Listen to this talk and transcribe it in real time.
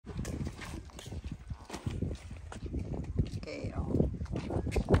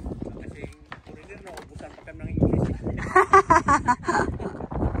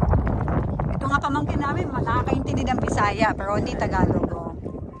Ito nga pamangkin namin, nakakaintindi ng Bisaya, pero hindi Tagalog.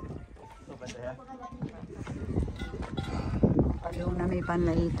 Pagdaw na may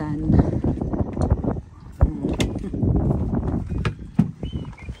Panlaitan.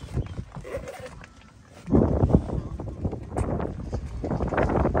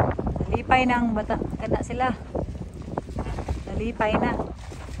 Nalipay ng bata. Kada sila. Nalipay na.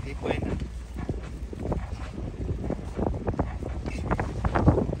 Nalipay na.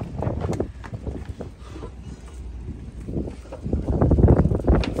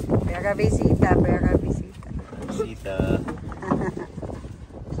 Pera bisita, pera bisita. Bisita.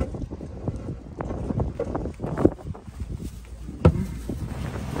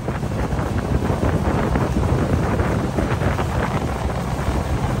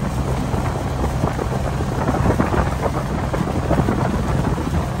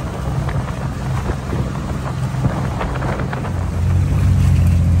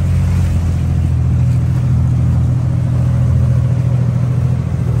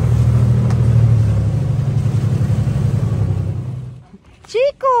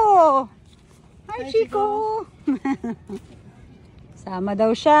 Hi, Chico! Sama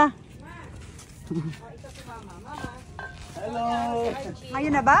daw siya. Hello!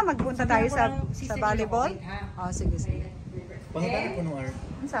 Ngayon na ba? Magpunta tayo sa volleyball? Oh, sige, sige. Pangalan ko nung araw.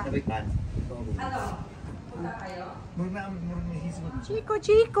 Ano sa? Nabitan. Hello. Chico!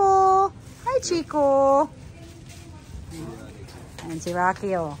 Chico! Hi, Chico! Ayan si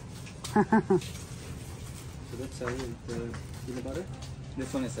Rocky, oh. So that's the peanut butter?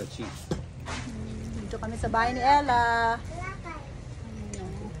 This one is a cheese. Dito kami sa bahay ni Ellah.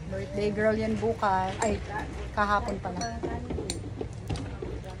 Birthday girl yan bukas. Ay, kahapon pala.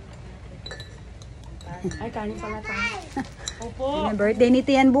 Ay, kanin pala tayo. Opo. Yung birthday ni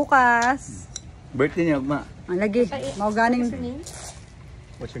Tian bukas. Birthday niya, Ugma. Ang lagi. Mau ganing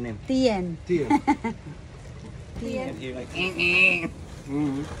What's your name? Tian. Tian. Tian. You're like,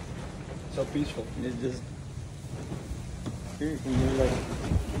 so peaceful. It's just... Here, you're like...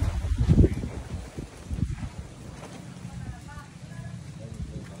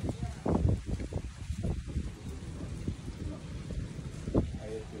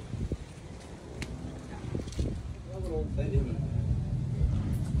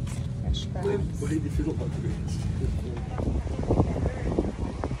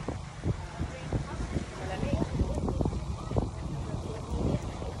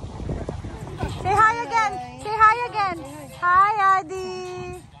 Say hi again. Say hi again. Hi,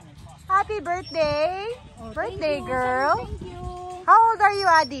 Adi. Happy birthday. Oh, Birthday girl. Thank you. How old are you,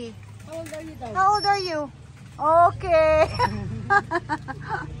 Adi? How old are you daw? How old are you? Okay.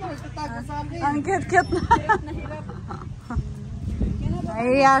 Ang cute-cute na.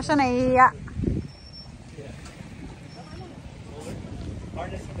 Nahihiya siya, nahihiya.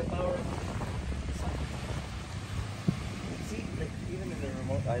 Harnessing the power. See, like, even in the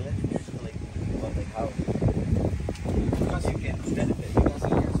remote island, you're still like thinking about like how because you get this benefit because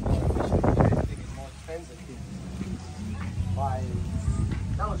of your smaller fishing, I think it's more expensive to buy.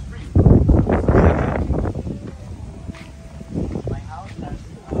 That was free. My house has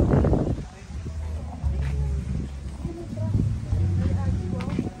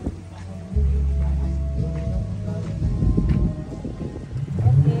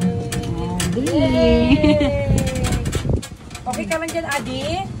Okay ka lang dyan,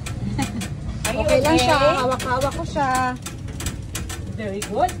 Adi? Okay lang siya. Hawak-hawak ko siya. Very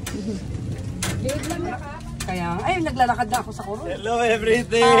good. Kaya, ay, naglalakad na ako sa kurong. hello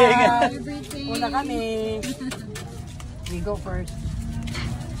everything. Una kami. We go first.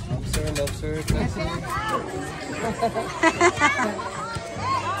 Love sir.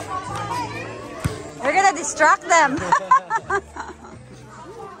 We're gonna distract them.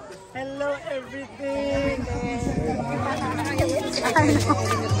 Hello everything. I know.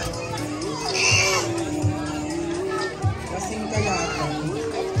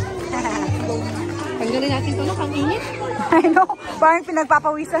 Tanggalin natin ito, no? Ang init. I know. Parang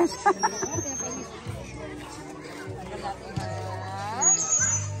pinagpapawisan siya.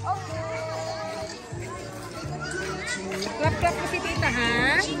 Clap-clap ko si tita,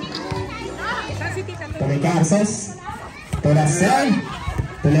 ha? Saan si tita? Tolecarses, Tolacel,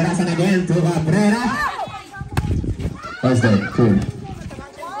 Tolerasan again to Cabrera. What's that? Cool.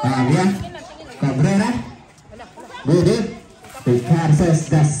 Avia, Cabrera. Good. Tolecarses,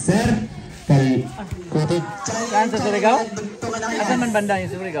 Daser, Kutit. Saan sa Surigao? Saan man banda yung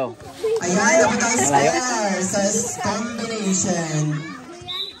Surigao? Ayan, dapat tayo square sa combination.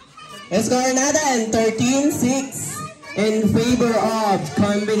 Score natin, 13-6 in favor of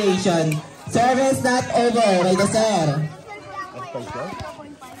combination. Service not over. May the sir.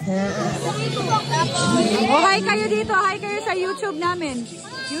 Oh, hi kayo dito. Hi kayo sa YouTube namin.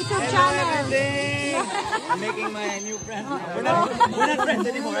 YouTube channel. I'm making my new friend. We're not friends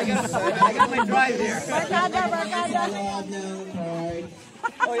anymore. I got my drive here. Barkada.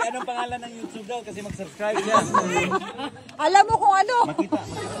 Oy, anong pangalan ng YouTube daw? Kasi mag-subscribe siya. Alam mo kung ano. Makita.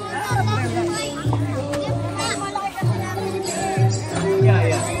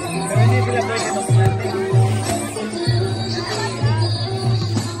 Yeah. Pero hindi sila pwede mag-planting.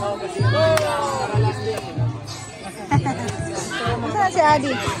 Saan si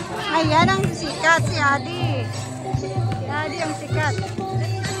Adi? Ayan ang sikat si Adi. Si Adi ang sikat.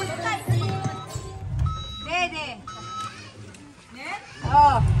 Dede.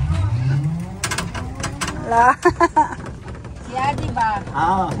 Oh. La. Si Adi ba?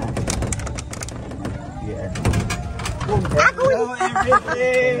 Yeah. Agoy!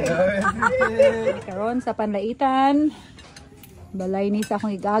 Everything. Karon sa Panlaitan. Balay ni sa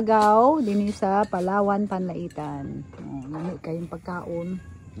akong igagaw. Dini sa Palawan, Panlaitan. Lami kayong pagkaon.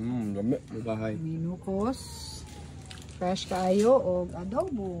 Lami. Bahay. Minukos. Fresh kayo o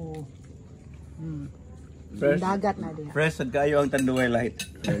adobo. Fresh. Dagat na din. Fresh at kayo ang tanduay light.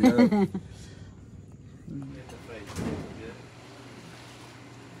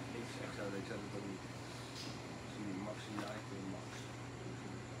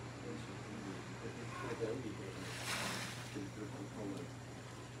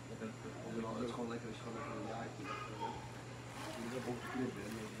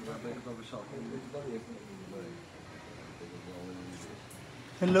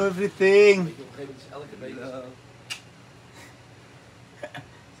 Hello everything.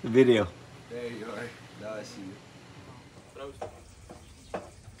 Video. There you are. Now I see you.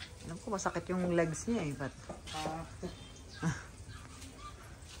 Alam ko masakit yung legs niya eh. But...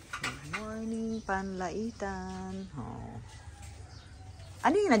 Good morning, Panlaitan. Oh.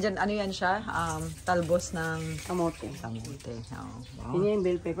 Ano yun na dyan? Ano yan siya? Talbos ng... Kamote. Kamote. Oh. Wow. Yun yung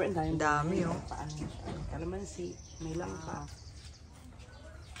bell pepper. Ang dami oh. Paano siya? Kalamansi. May langka.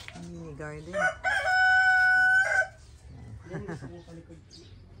 Mini garden.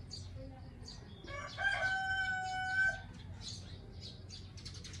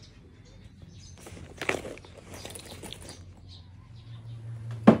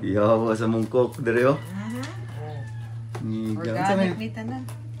 Yawa sa mungkok dari oh. Organic meat na.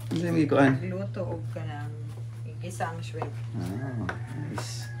 Ano yung ikuan? Luto o ka ng isang shrimp.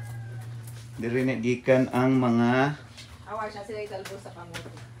 Nice. Diri na gikan ang mga Awar siya sila italbos sa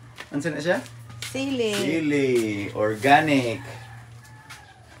kamote. ano na siya? Sili. Chili, organic.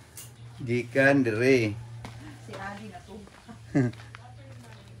 Gikan diri. Si Adi na to.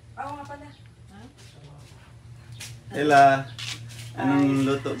 Oo nga pala. Ellah, anong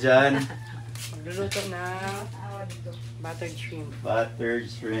luto dyan? Magluluto na buttered shrimp. Buttered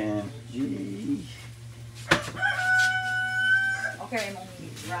shrimp. Gee. Okay, mong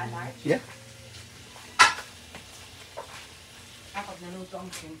run art. Yeah. Kapag naluto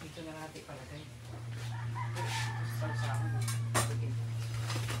ang shrimp, ito na natin palagay.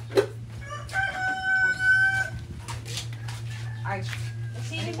 Ay,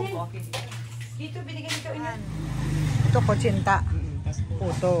 Sili din. dito binigyan ito inan. Ito kotsinta.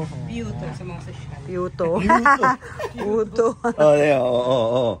 Puto. Beauty sa mga sasyan. Puto. Puto. Oh, yeah,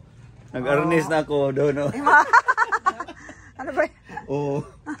 oo. Nag-arnis na ako doon. Oh. Ano ba? Oo.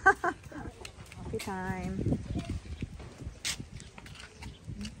 Coffee time.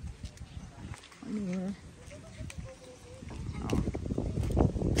 Morning.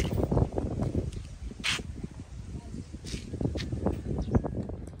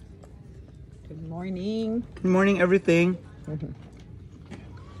 Good morning. Good morning, everything.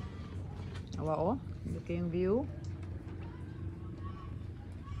 Awa oh. Look yung view.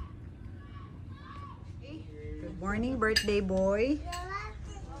 Good morning, birthday boy.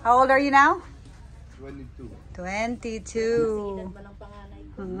 How old are you now? 22. 22.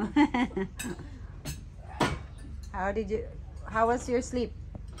 How was your sleep?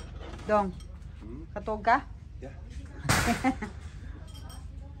 Dong? Katog ka? Yeah.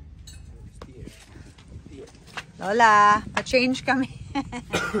 Lola, pa-change kami.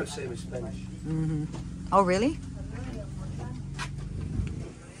 Same as Spanish. Oh, really?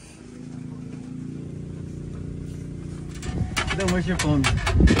 Where's your phone?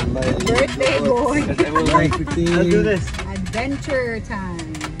 Birthday boy. I will like I'll do this. Adventure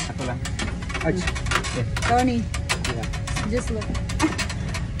time. Ako lang. Tony, just look.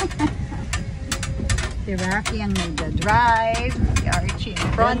 Si Rocky ang nagda-drive. Si Archie in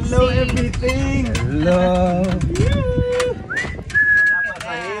front Hello, seat. everything. Hello.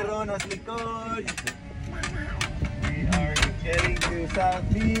 Napasahero na likod. We are heading to South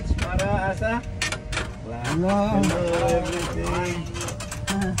Beach para asa? Hello everything.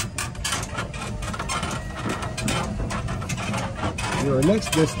 Your next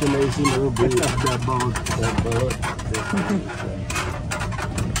destination will be the boat.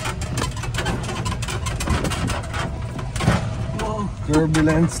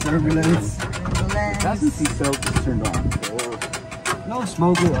 Turbulence. Doesn't seatbelt is turned on. No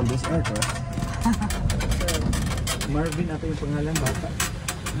smoking on this aircraft. Marvin ata yung pangalan bata.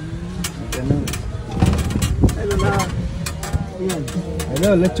 Ganun. Hello na. Ayan.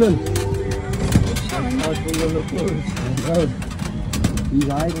 Hello, lechon. Out for your locals. He's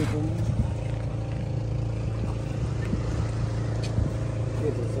hiding from me.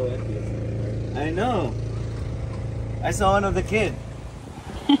 Kids are so envious. I know. I saw one of the kids.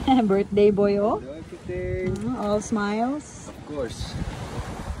 Birthday boy, oh. Everything. All smiles. Of course.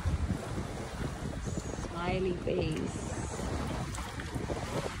 Smiley face.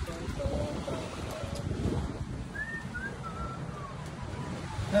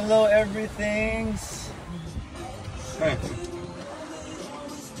 Hello, everything's. Hey.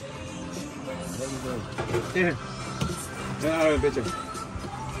 Here. Picture.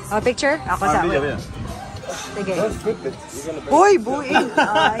 Oh, picture? Ako sa Video. Sige. Don't flip it. Uy, buing.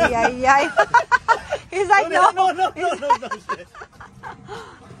 Ay. He's like, no. No.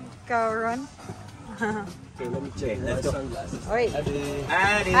 Karon. Okay, let me check. Let's go. Uy.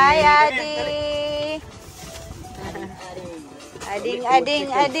 Addy. Hi, Adi. Ading.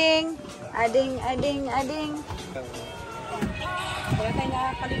 Wala tayo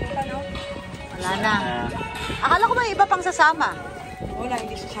nakakalimutan, no? Wala na. Akala ko may iba pang sasama. Wala,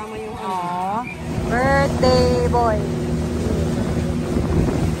 hindi sasama yung Aww. Birthday boy.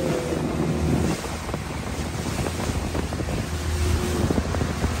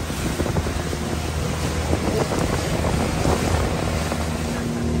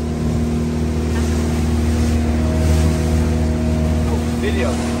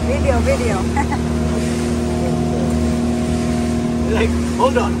 Video. Like,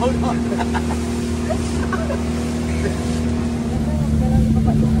 hold on.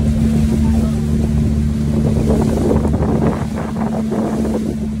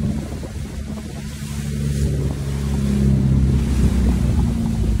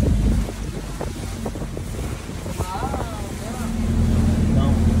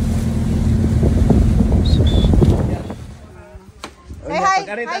 Say hi.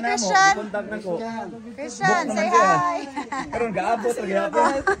 Hi, Christian. Christian, say hi. Karon gaabot ra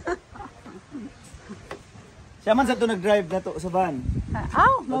gyapon. Siya man sa to nag-drive na to sa van.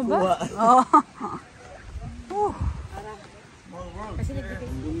 Aw, mo ba? Oh.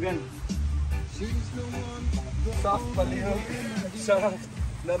 Dunggan. Soft palihog. Soft.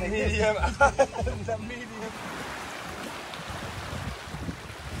 Na medium. Na medium.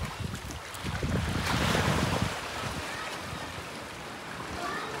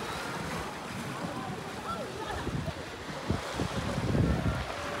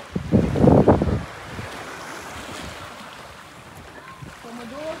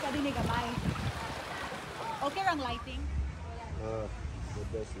 Okay lang lighting. The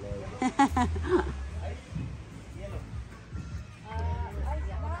best light.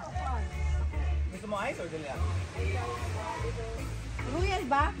 Gusto mo ice or dila? Royal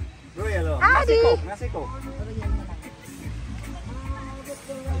ba? Royal oh. Adi! Nasi ko.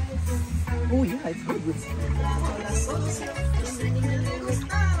 Oh yeah, it's good.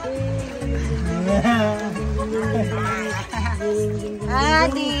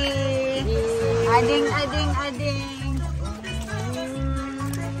 Adi! Ading.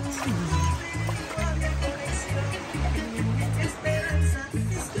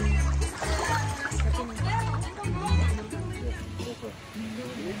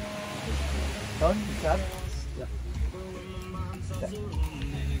 Ton, shot.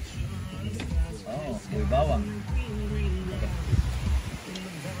 Oh, may bawang.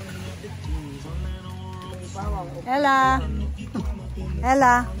 Ellah.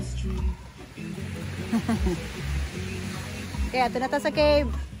 Okay, ato na ta sa cave.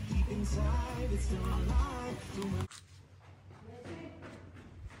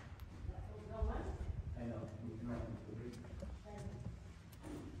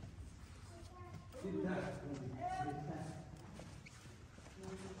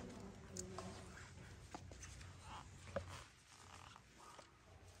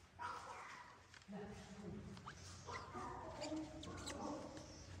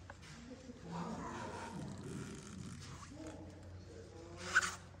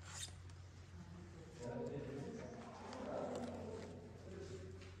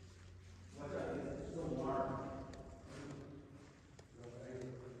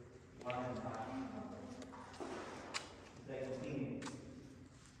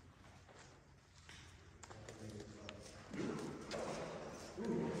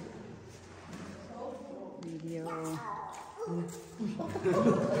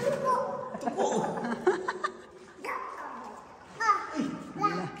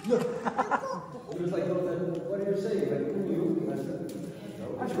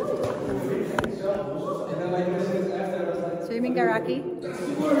 Swimming ka, Rocky?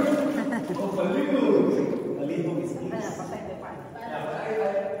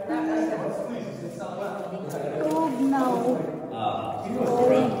 Tugnaw.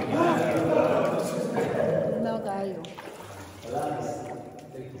 Tugnaw tayo.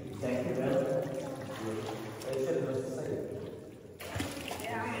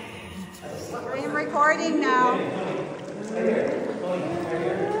 I'm recording now.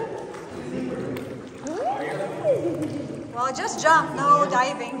 Well, just jump, no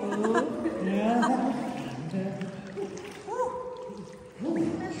diving.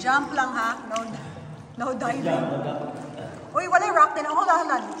 Jump lang ha, no diving. Uy, wala yung rock din. Hold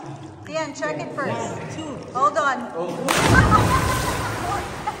on. Tian, check it first. Hold on.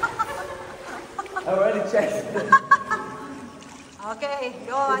 I already checked. Okay,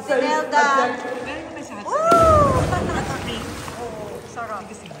 go, Ate Nelda. Woo! Oh, sarap.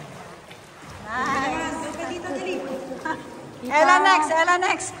 Nice. Ellah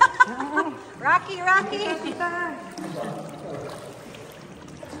next. Rocky.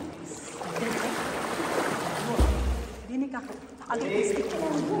 Dinig ako. Stick ko.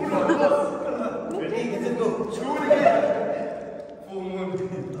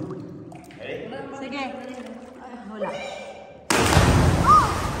 Sige. Wala.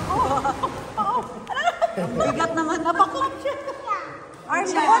 Bigat naman. Nabaklap siya. Ay,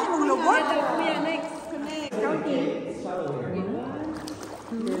 siya ko. Mong lubot. Next.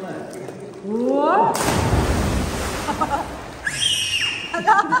 What?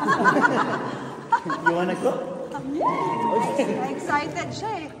 You wanna go? Yes. Excited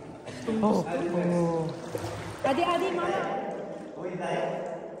siya eh. Adi, mama.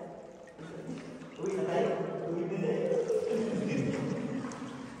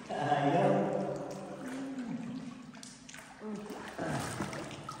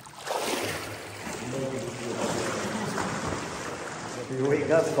 If you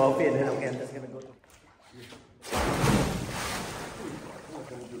wake up, coffee, and then I'm just gonna go.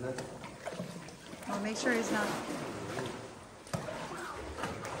 Oh, make sure it's not.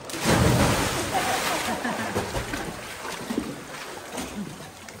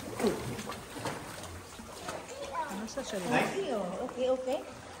 Okay.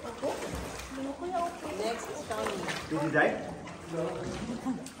 Next is coming. Did you die?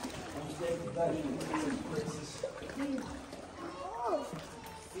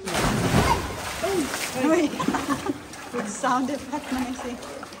 Uy. Good sound effect na kasi.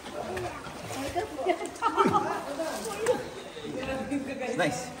 It's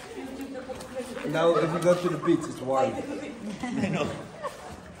nice. Now, if you go to the beach, it's warm. I know.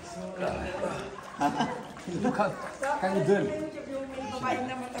 Look how kind of dun.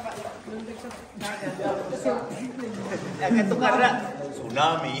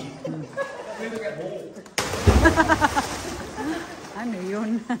 Tsunami. Ano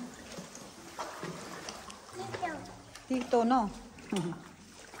yun? Tito, no?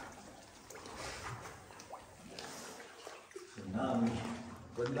 Tsunami.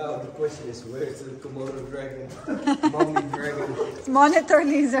 But now the question is, where's the Komodo dragon? Mommy dragon. It's monitor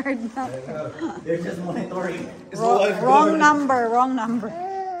lizard na. They're just monitoring. Wrong number.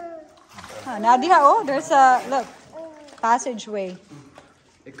 Nadia, oh, there's a, look, passageway.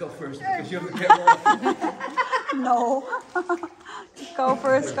 Go first because you have the camera. No. Ikaw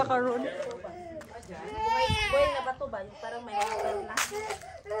first, kakaroon. Boy, na ba ito ba? Yung parang may hotel na.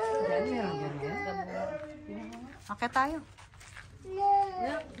 Okay tayo.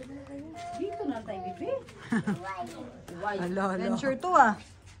 Dito na tayo, baby. Adventure to ah.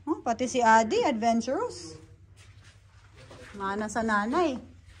 Oh, pati si Adi, adventurous. Mana sa nanay.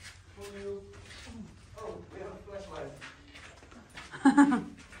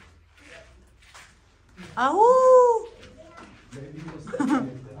 Ahoo!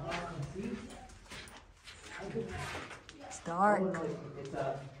 It's dark. To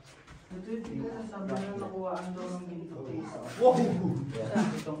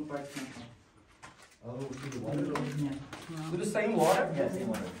the same water? Yeah, same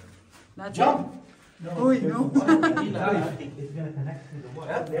water. That's Jump! Uy, no. It's gonna connect to the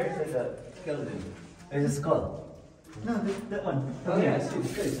water. There's like a skeleton. There's a skull. No, that one. Oh yeah, I see the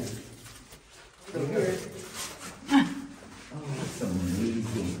face. So here. Oh, that's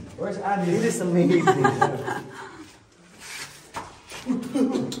amazing. Where's Andy? It is amazing.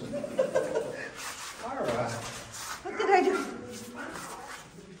 Alright. What did I do?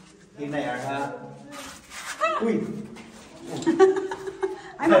 Hinay Arha. Uy!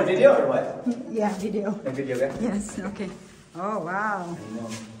 I'm Is that video or what? Yeah, video. A video, guys? Yes, okay. Oh, wow.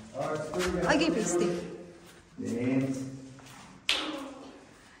 Okay, Cristie.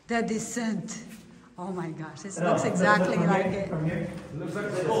 The descent. Oh my gosh, this looks exactly like it. Looks like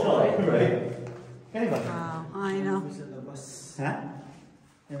a skull, right? Wow, I know. Huh?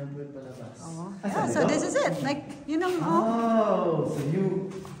 Oh, yeah, so this is it. Like, you know, Oh, so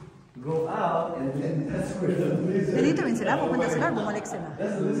you go out and then that's where the lizard. dito rin sila, pupunta sila, bumalik sila.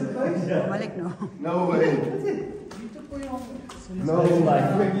 That's the lizard place? Bumalik, no? No way. No way.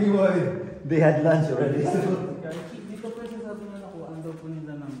 They had lunch already. Dito po sa sabi na nakuhaan daw po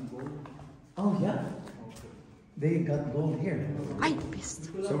nila ng gold. Oh, yeah. They got gold here. Ay,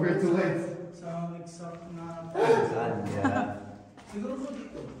 pissed. So we're too late. Sa exact na... Yeah. Siguro po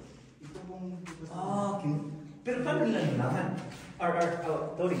dito. Ito pong... Oh, okay. Pero paano nila nilaman?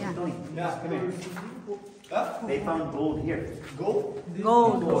 Tony. Yeah, come here. They found gold here. Gold?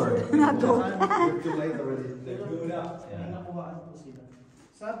 Gold. Not gold. We're too late already. May nakuhaan po sila.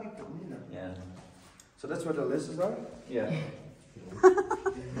 Sabi ko nila. Yeah. So that's where the lizards are? Yeah.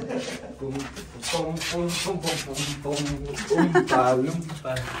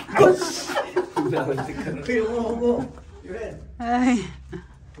 Your head. Ay.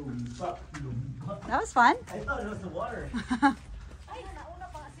 That was fun. I thought it was the water.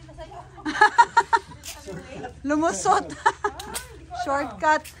 Lumusot.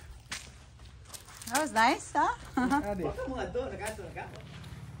 Shortcut. That was nice, huh?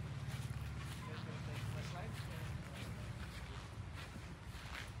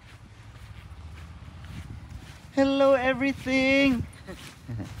 Hello, everything.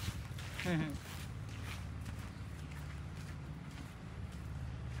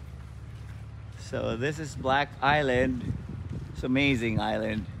 So this is Black Island. It's amazing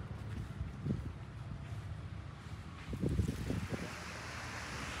island.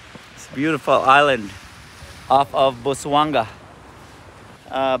 It's a beautiful island off of Busuanga.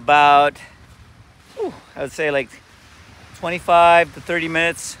 About, I would say like 25 to 30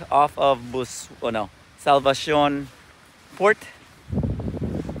 minutes off of Salvacion Port.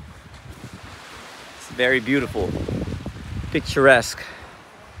 It's very beautiful, picturesque.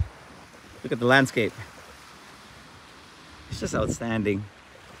 Look at the landscape. It's just outstanding.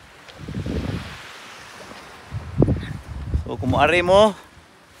 So kung maari mo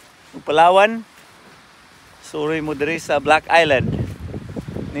Palawan, suri mo diri sa Black Island.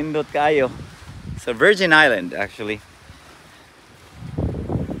 Nindot kayo. It's a virgin island actually.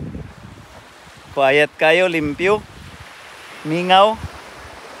 Quiet kayo, limpyo, mingaw,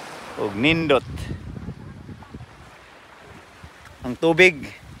 ug nindot. Ang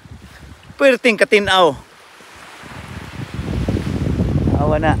tubig perting katinaw.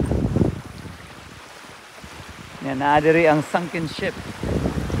 Awa na. Yan, naadiri ang sunken ship.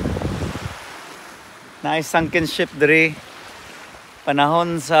 Nice sunken ship diri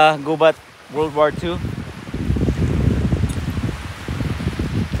panahon sa gubat World War II.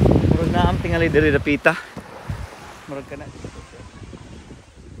 Murag na ang tingali diri dapita. Murag ka na.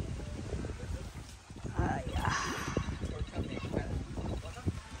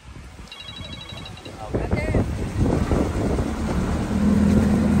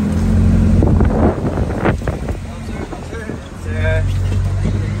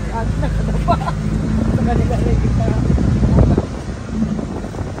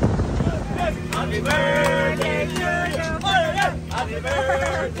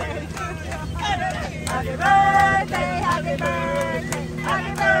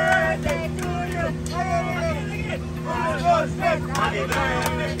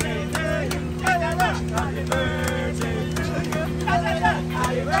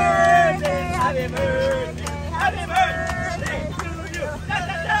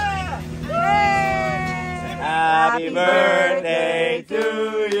 Happy birthday to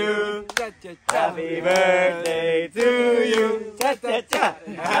you. Happy birthday to you. Cha cha cha.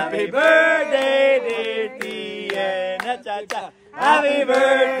 Happy birthday, dear Tiana. Cha cha. Happy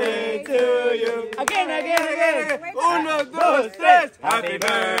birthday to you. Again. Uno, dos, tres. Happy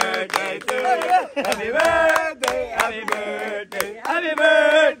birthday to you. Happy birthday. Happy birthday. Happy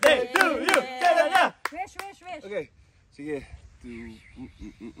birthday to you. Cha cha cha. Wish. Okay. Sige.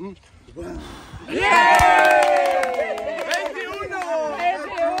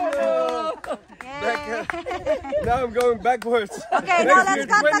 Now I'm going backwards. Okay, now let's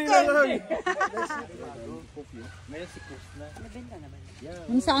cut the cake.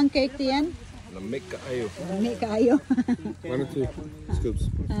 Unsa ang cake tiyan? Lamig kaayo. Lami kaayo. 1 or 2 scoops.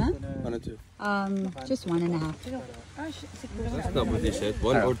 Huh? 1 or 2. Just 1.5. That's not what they said.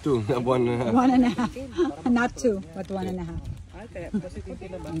 1 or 2. Not 1.5. 1.5. Not 2, but 1.5.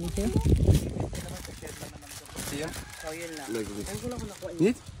 Thank you. siya. Oh, yun lang. Like, Ang gulo ko nakuha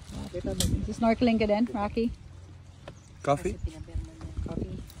Need? Snorkeling ka din, Rocky? Coffee?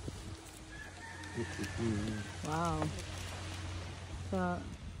 Coffee. Wow. So,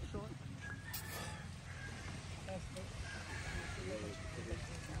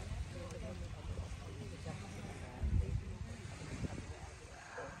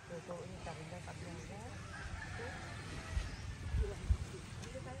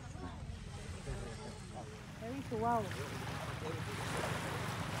 wow.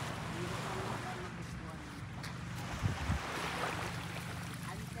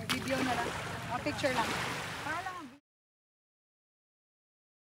 Video na lang. Picture lang.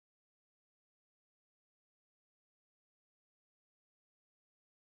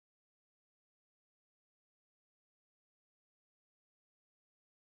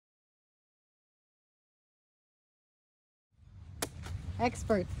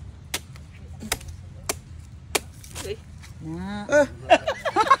 Expert. Na.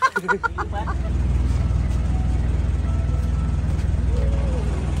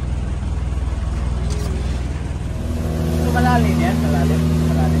 malalim yan, malalim.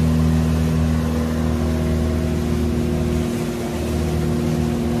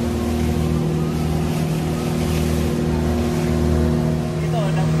 Ito,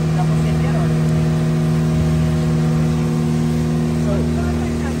 napusin niya ron. So,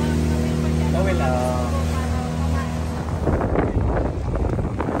 gawin lang.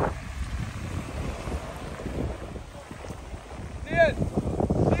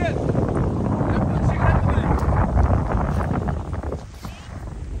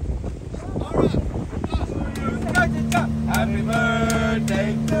 Happy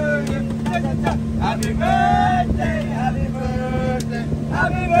birthday to you. Happy birthday, happy birthday,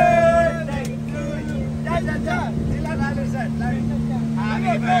 happy birthday to you. Sila nalisan.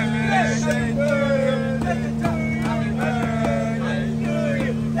 Happy birthday to you. Happy birthday to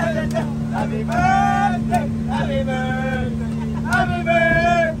you. Happy birthday, happy birthday, happy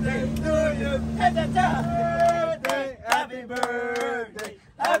birthday to you. Happy birthday,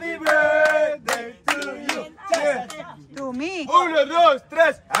 happy birthday to you. To me. 1, 2,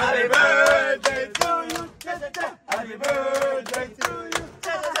 3. Happy birthday to you. Happy birthday to you.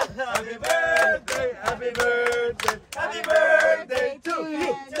 Happy birthday, happy birthday, happy birthday to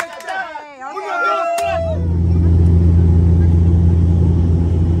you. 1, 2, 3.